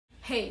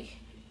Hey,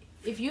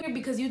 if you're here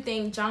because you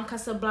think John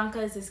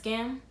Casablancas is a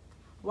scam,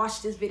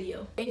 watch this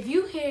video. If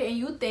you here and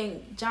you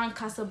think John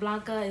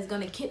Casablancas is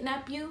gonna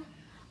kidnap you,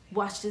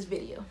 watch this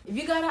video. If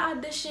you got an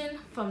audition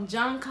from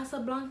John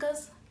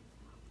Casablancas,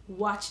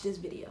 watch this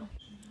video.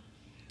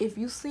 If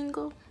you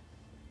single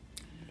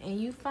and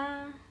you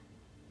fine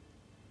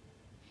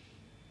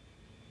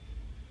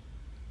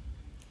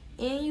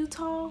and you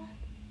tall,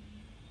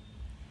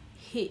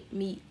 hit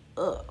me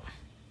up.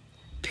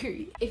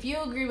 Period. If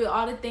you agree with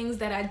all the things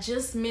that I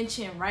just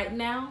mentioned right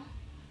now,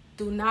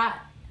 do not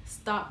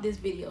stop this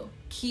video.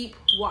 Keep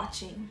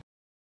watching.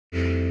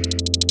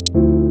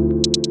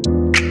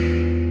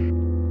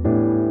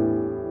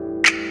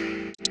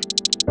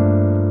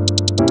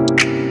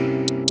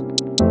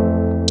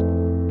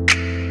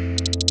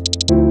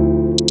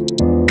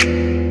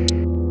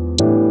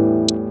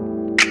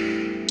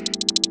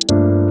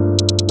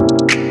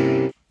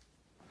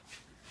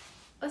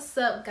 What's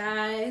up,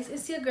 guys?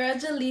 It's your girl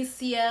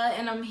Jalicia,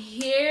 and I'm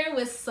here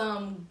with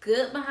some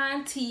good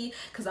behind tea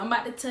because I'm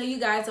about to tell you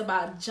guys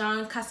about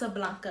John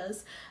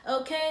Casablancas.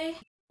 Okay,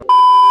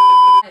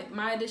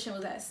 my audition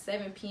was at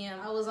 7 p.m.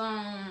 I was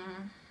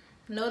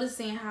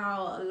noticing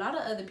how a lot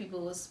of other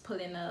people was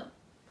pulling up,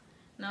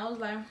 and I was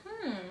like,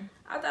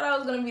 I thought I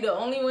was gonna be the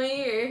only one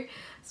here.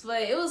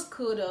 But it was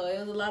cool though.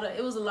 It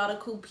was a lot of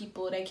cool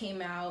people that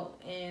came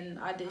out and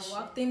auditioned. I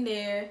walked in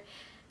there,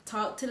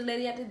 talked to the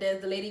lady at the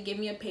desk. The lady gave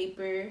me a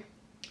paper.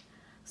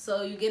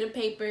 So you get a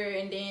paper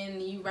and then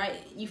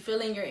you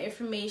fill in your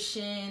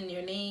information,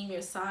 your name,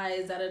 your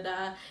size,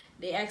 da-da-da.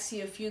 They ask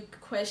you a few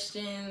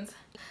questions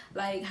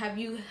like, have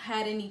you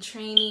had any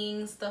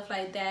training, stuff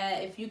like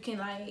that. If you can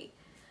like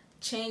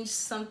change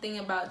something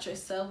about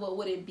yourself, what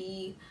would it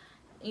be?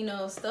 You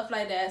know, stuff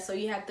like that. So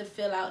you have to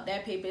fill out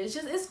that paper.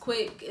 It's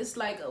quick. It's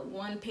like a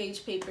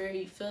 1-page paper.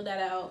 You fill that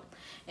out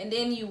and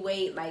then you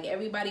wait. Like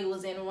everybody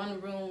was in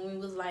one room. We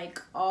was like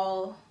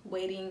all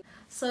waiting.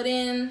 So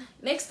then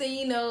next thing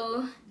you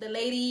know, the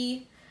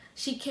lady,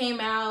 she came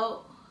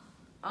out.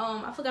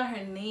 I forgot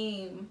her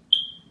name.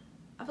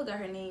 But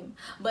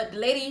the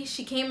lady,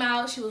 she came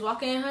out. She was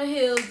walking in her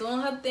heels, doing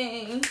her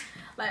thing.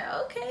 Like,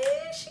 okay,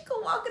 she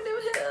could walk in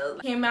them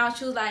hills. Came out,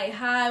 she was like,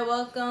 hi,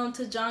 welcome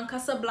to John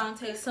Casablancas.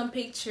 Take some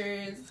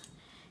pictures,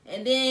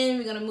 and then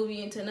we're gonna move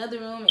you into another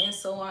room, and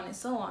so on and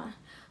so on.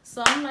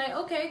 So I'm like,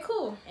 okay,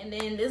 cool. And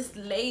then this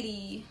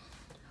lady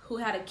who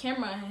had a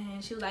camera in her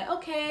hand, she was like,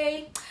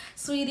 okay,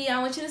 sweetie, I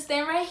want you to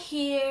stand right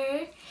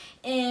here,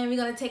 and we're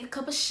gonna take a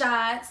couple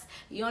shots.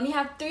 You only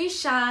have 3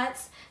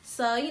 shots,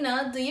 so, you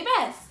know, do your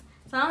best.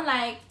 So I'm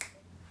like,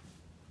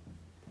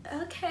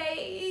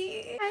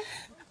 okay.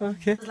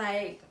 Okay.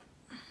 Like,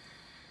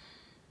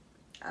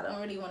 I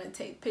don't really want to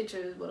take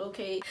pictures, but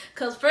okay.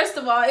 Because first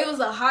of all, it was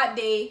a hot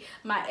day.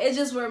 My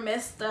edges were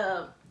messed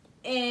up.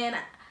 And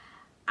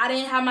I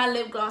didn't have my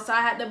lip gloss, so I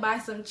had to buy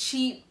some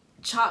cheap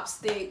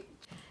chopstick.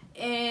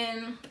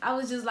 And I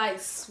was just like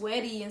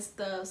sweaty and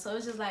stuff. So it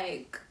was just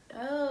like,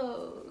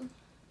 oh.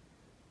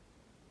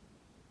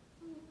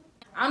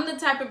 I'm the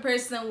type of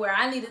person where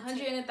I need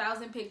 100 and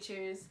 1,000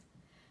 pictures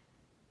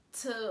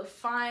to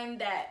find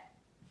that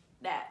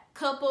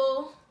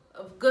couple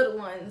of good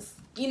ones.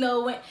 You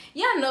know, when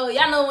y'all know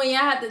when y'all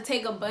have to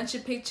take a bunch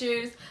of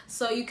pictures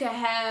so you can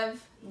have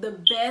the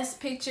best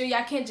picture.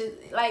 Y'all can't just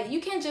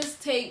you can't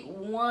just take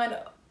 1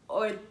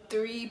 or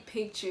 3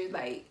 pictures.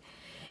 Like,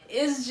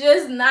 it's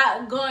just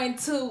not going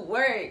to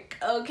work,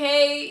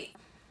 okay?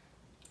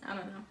 I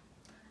don't know.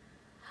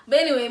 But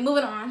anyway,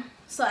 moving on.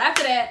 So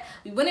after that,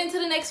 we went into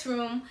the next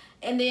room,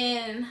 and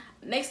then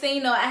next thing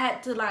you know, I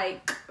had to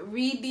like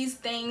read these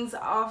things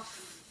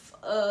off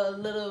a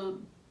little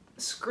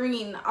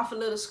screen,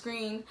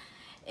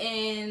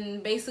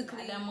 and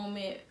basically at that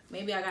moment,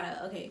 maybe I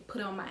gotta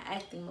put on my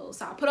acting mode.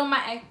 So I put on my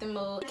acting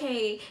mode.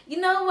 Okay, you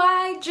know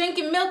why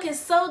drinking milk is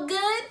so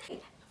good?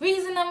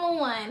 Reason number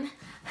 1,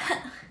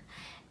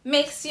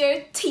 makes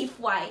your teeth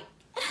white.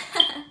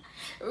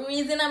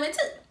 Reason number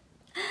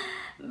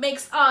 2,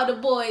 makes all the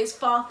boys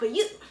fall for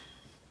you.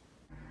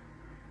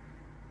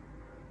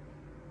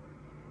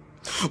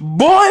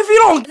 Boy, if you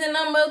don't. Reason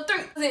number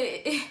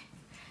 3,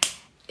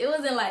 it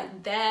wasn't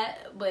like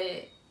that, but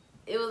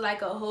it was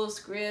like a whole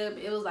script.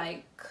 It was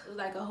like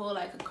a whole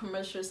a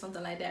commercial or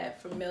something like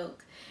that for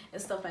milk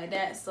and stuff like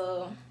that.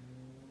 So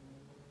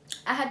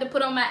I had to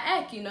put on my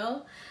act, you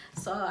know.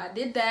 So I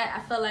did that.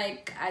 I felt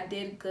like I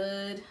did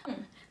good,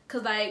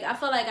 cause like I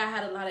felt like I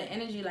had a lot of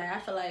energy. Like I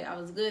felt like I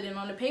was good. And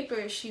on the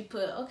paper she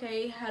put,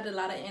 okay, had a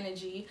lot of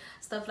energy,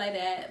 stuff like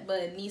that,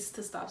 but needs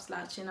to stop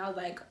slouching. I was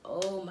like,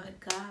 oh my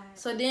god.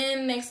 So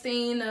then next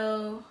thing you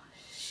know,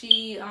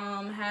 she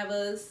have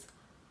us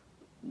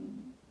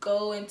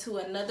go into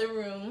another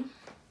room.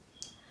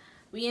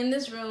 We in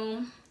this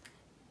room,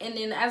 and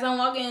then as I'm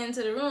walking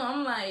into the room,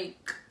 I'm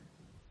like,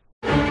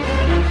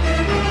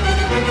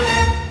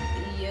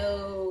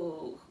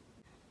 yo,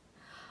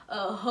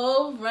 a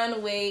whole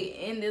runway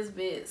in this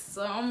bitch.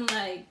 So I'm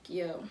like,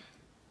 yo,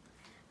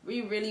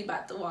 we really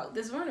about to walk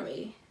this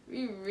runway.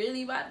 We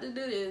really about to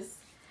do this.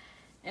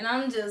 And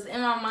I'm just,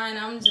 in my mind,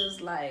 I'm just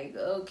like,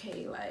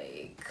 okay,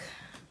 like,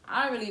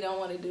 I really don't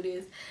want to do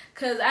this,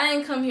 because I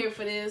ain't come here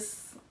for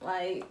this.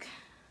 Like,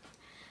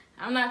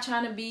 I'm not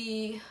trying to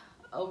be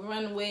a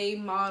runway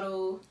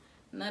model,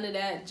 none of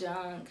that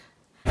junk.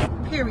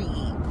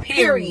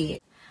 Period.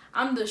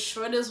 I'm the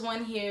shortest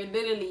one here,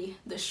 literally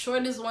the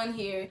shortest one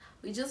here.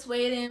 We just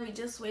waiting.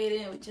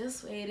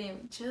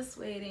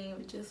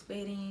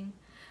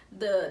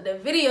 The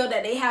video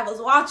that they have us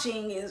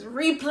watching is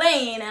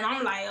replaying, and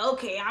I'm like,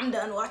 okay, I'm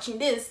done watching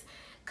this.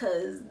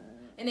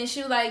 And then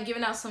she was like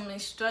giving out some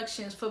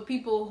instructions for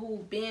people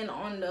who've been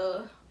on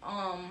the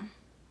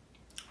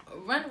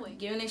runway,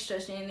 giving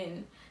instruction.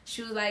 And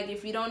she was like,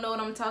 if you don't know what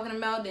I'm talking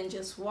about, then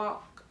just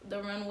walk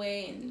the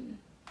runway and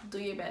do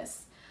your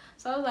best.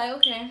 So I was like,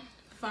 okay,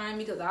 fine,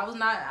 because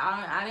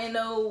I didn't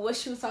know what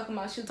she was talking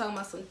about. She was talking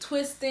about some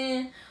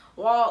twisting,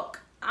 walk,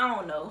 I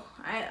don't know.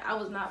 I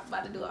was not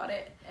about to do all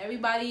that.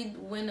 Everybody,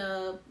 when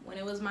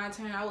it was my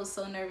turn, I was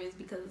so nervous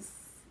because,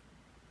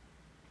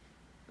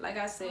 like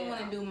I said, I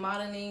want to do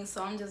modeling,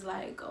 so I'm just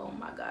like, oh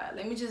my god,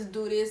 let me just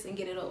do this and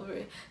get it over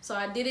with. So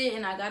I did it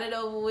and I got it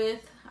over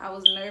with. I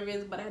was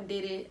nervous, but I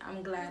did it.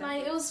 I'm glad.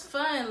 Like, it was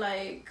fun.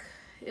 Like,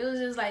 it was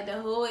just like the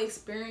whole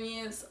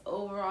experience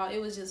overall, it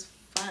was just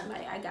fun.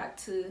 Like, I got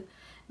to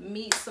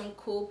meet some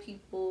cool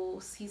people,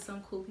 see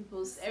some cool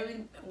people.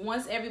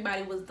 Once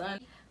everybody was done,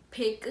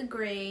 pick a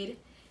grade.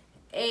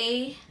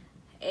 A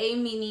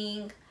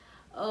meaning,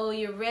 oh,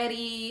 you're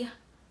ready,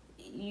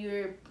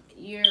 you're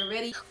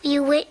ready,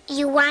 you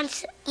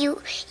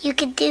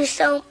could do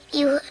so,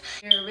 you're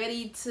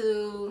ready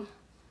to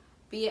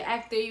be an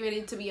actor, you're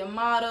ready to be a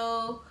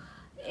model,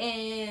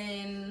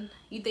 and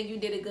you think you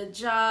did a good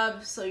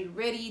job, so you're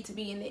ready to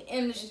be in the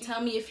industry.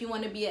 Tell me if you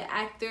want to be an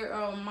actor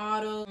or a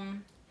model.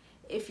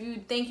 If you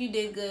think you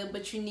did good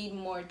but you need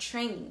more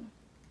training.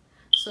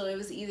 So it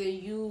was either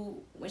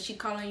you, when she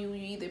called on you,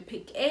 you either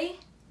pick A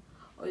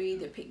or you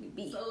either pick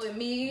B. So with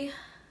me,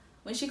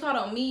 when she called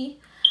on me,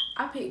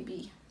 I picked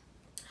B.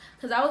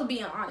 Because I was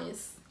being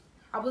honest.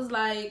 I was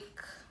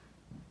like,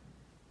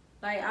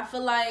 I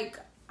feel like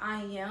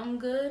I am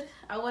good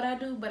at what I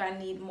do, but I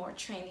need more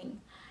training.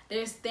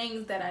 There's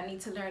things that I need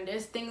to learn.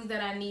 There's things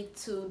that I need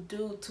to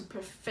do to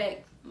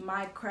perfect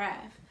my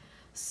craft.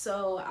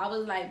 So I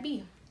was like,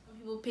 B.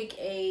 People pick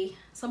A.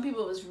 Some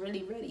people was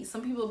really ready.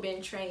 Some people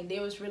been trained.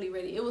 They was really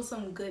ready. It was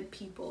some good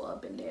people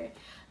up in there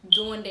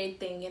doing their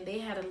thing, and they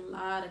had a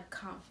lot of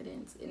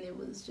confidence, and it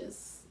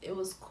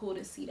was cool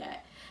to see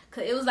that.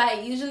 Cause it was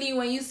like, usually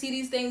when you see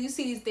these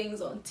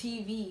things on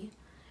TV,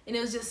 and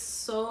it was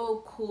just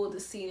so cool to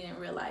see it in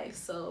real life.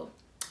 So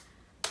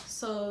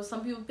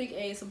some people pick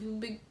A, some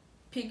people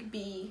pick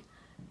B.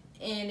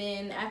 And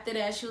then after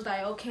that, she was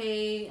like,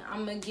 okay,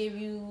 I'm gonna give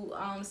you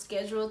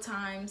scheduled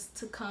times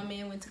to come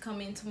in, when to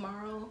come in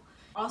tomorrow.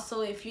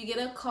 Also, if you get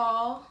a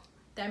call,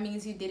 that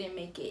means you didn't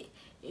make it.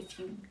 If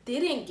you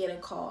didn't get a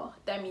call,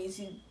 that means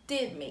you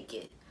did make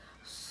it.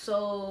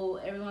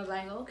 So everyone's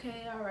like,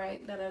 okay, all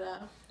right, da da da.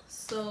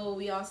 So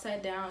we all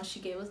sat down.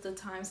 She gave us the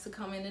times to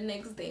come in the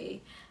next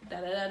day,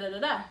 da da da da da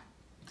da.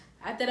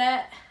 After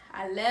that,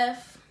 I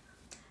left.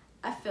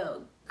 I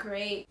felt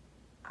great.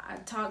 I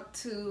talked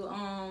to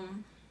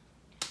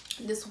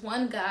this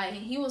one guy.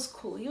 He was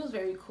cool. He was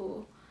very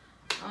cool.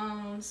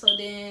 So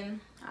then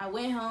I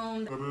went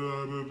home.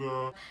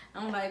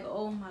 I'm like,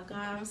 oh my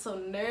god, I'm so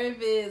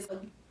nervous.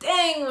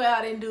 Dang well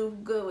I didn't do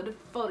good with the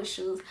photo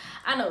shoots.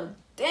 I know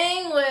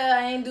dang well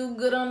I ain't do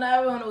good on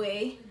that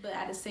runway. But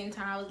at the same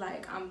time, I was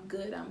like, I'm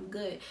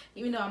good.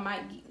 Even though I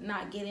might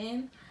not get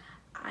in,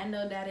 I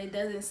know that it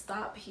doesn't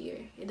stop here.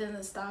 It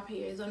doesn't stop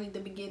here. It's only the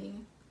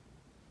beginning.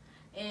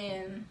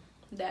 And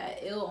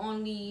that it'll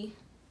only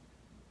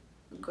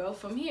grow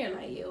from here.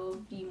 Like, it'll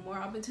be more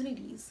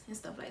opportunities and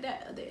stuff like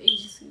that, other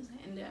agencies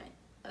and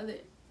other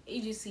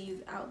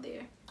agencies out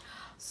there.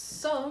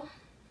 So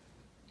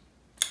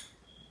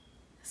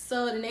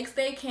the next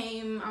day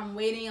came. I'm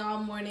waiting all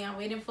morning. I'm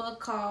waiting for a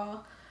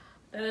call.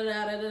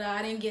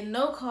 I didn't get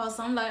no call,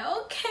 so I'm like,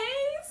 okay,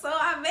 so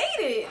I made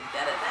it.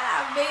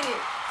 I made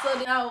it.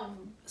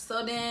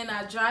 So then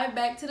I drive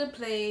back to the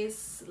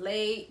place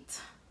late.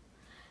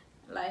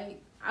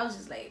 Like, I was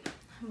just late.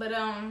 But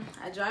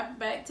I drive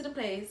back to the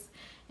place,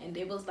 and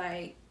they was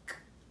like,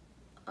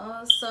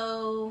 oh,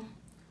 so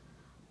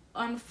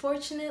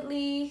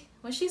unfortunately,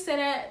 when she said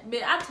that,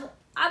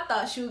 I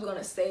thought she was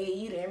gonna say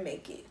you didn't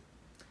make it.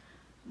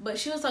 But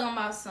she was talking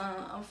about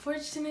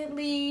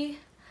unfortunately,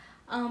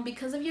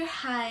 because of your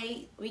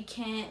height, we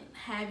can't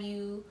have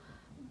you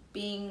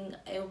being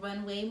a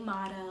runway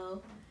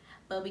model,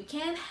 but we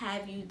can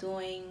have you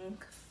doing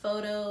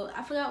photo.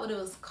 I forgot what it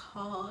was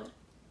called.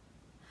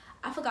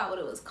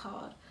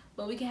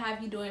 But we can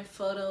have you doing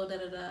photo,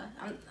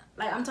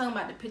 I'm talking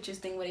about the pictures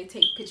thing where they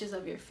take pictures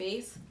of your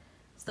face,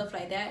 stuff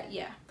like that.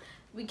 Yeah,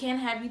 we can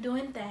have you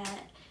doing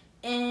that,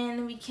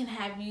 and we can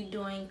have you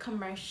doing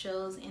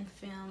commercials and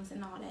films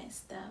and all that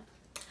stuff.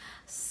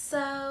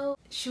 So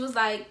she was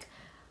like,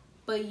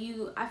 but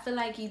I feel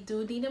like you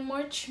do need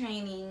more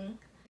training.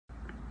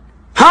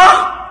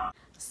 Huh?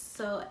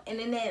 So, and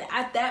then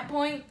at that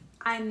point,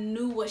 I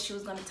knew what she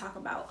was gonna talk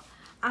about.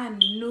 I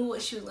knew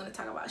what she was gonna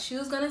talk about. She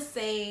was gonna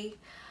say,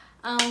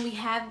 we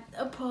have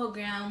a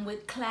program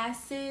with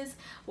classes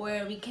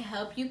where we can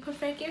help you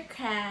perfect your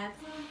craft,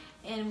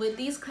 and with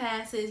these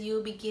classes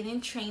you'll be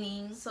getting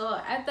training. So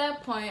at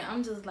that point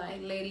I'm just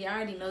like, lady, I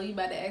already know you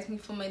about to ask me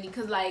for money,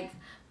 because like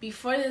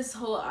before this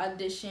whole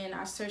audition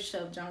I searched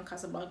up John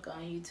Casablancas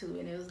on YouTube,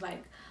 and it was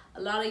like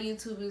a lot of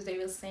YouTubers, they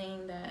were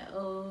saying that,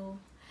 oh,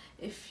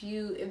 if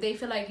they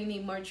feel like you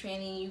need more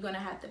training, you're gonna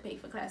have to pay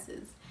for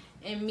classes.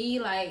 And me,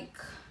 like,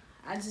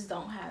 I just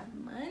don't have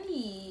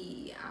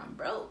money. I'm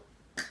broke.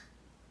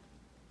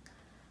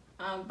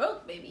 I'm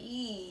broke,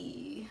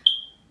 baby.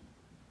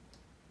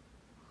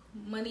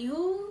 Money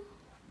who?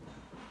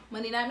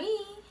 Money not me.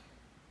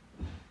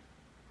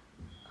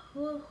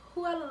 Who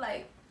I look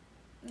like?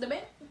 The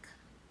bank?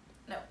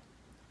 No.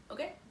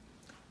 Okay?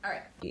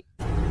 Alright.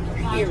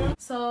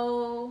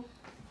 So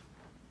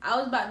I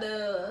was about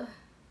to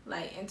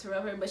like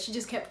interrupt her, but she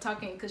just kept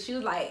talking, because she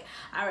was like,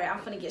 alright,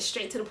 I'm gonna get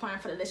straight to the point.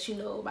 I'm gonna let you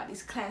know about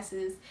these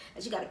classes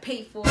that you gotta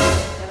pay for, da,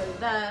 da,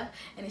 da.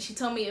 And then she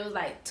told me it was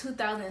like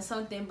 2,000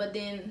 something, but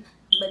then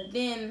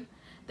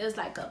there's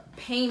like a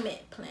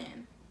payment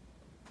plan.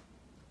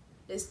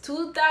 It's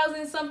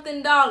 2,000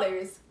 something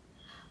dollars,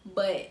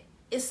 but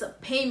it's a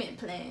payment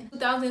plan.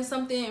 2,000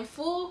 something in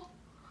full,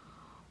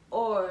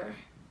 or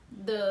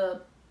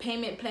the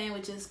payment plan,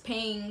 which is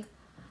paying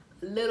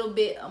a little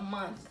bit a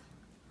month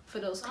for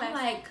those classes.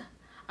 I'm like,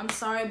 I'm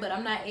sorry, but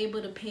I'm not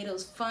able to pay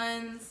those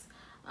funds.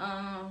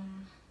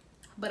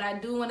 But I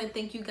do want to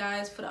thank you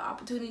guys for the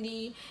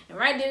opportunity. And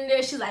right then and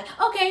there, she's like,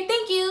 okay,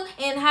 thank you,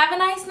 and have a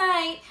nice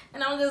night.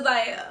 And I'm just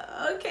like,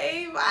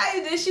 okay,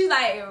 bye. Then she's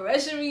like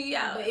rushing me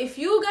out. But if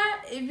you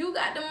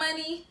got the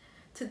money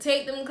to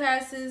take them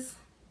classes,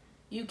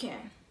 you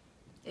can.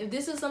 If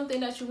this is something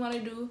that you want to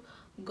do,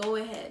 go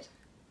ahead.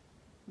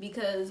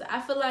 Because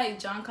I feel like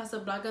John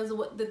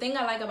Casablancas, the thing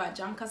I like about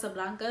John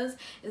Casablancas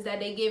is that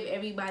they give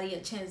everybody a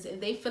chance. If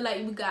they feel like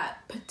you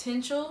got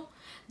potential,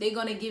 they're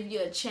gonna give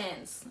you a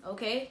chance,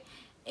 okay?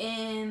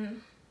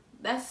 And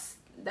that's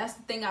the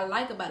thing I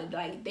like about it.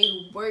 Like,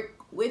 they work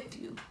with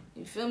you.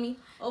 You feel me?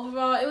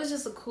 Overall, it was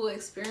just a cool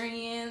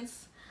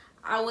experience.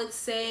 I would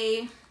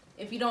say,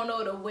 if you don't know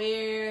what to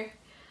wear,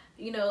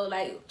 you know,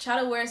 like, try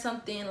to wear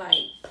something like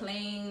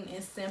plain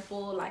and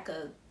simple, like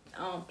a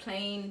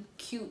plain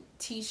cute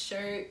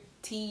t-shirt,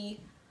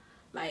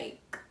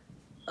 like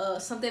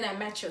something that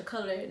match your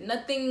color.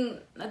 Nothing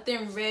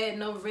red,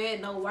 no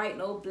white,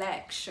 no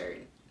black shirt.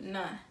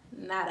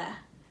 Nada.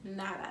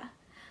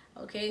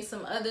 Okay,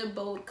 some other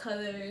bold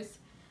colors,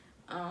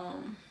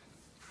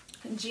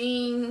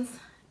 jeans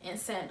and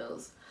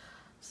sandals.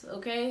 So,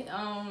 okay,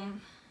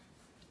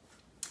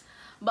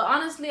 but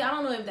honestly, I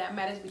don't know if that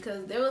matters,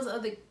 because there was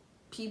other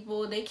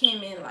people, they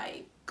came in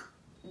like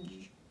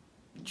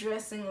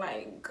dressing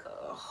like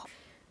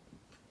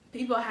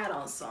people had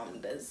on some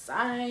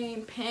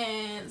design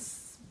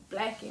pants,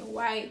 black and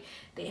white.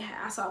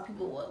 I saw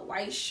people with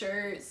white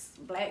shirts,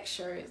 black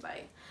shirts.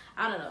 Like,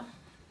 I don't know,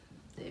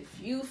 if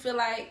you feel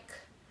like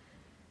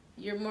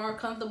you're more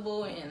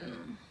comfortable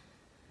in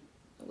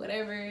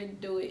whatever,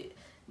 do it.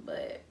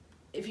 But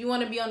if you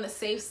want to be on the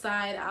safe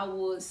side, I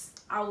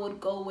would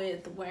go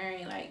with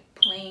wearing like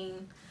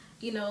plain,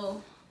 you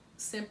know,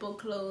 simple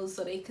clothes,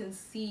 so they can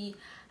see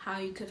how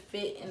you could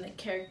fit in the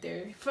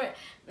character.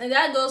 And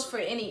that goes for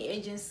any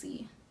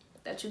agency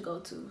that you go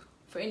to,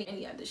 for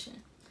any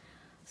audition.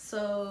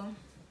 So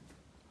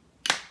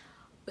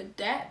with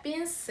that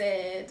being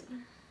said,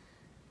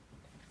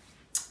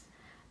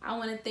 I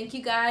want to thank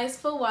you guys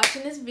for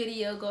watching this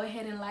video. Go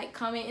ahead and like,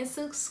 comment, and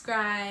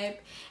subscribe.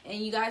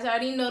 And you guys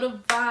already know the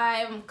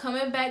vibe. I'm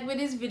coming back with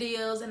these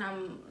videos, and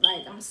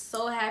I'm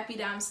so happy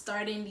that I'm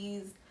starting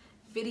these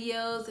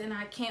videos, and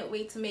I can't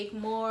wait to make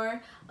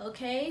more.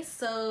 Okay,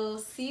 so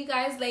see you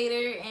guys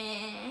later,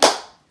 and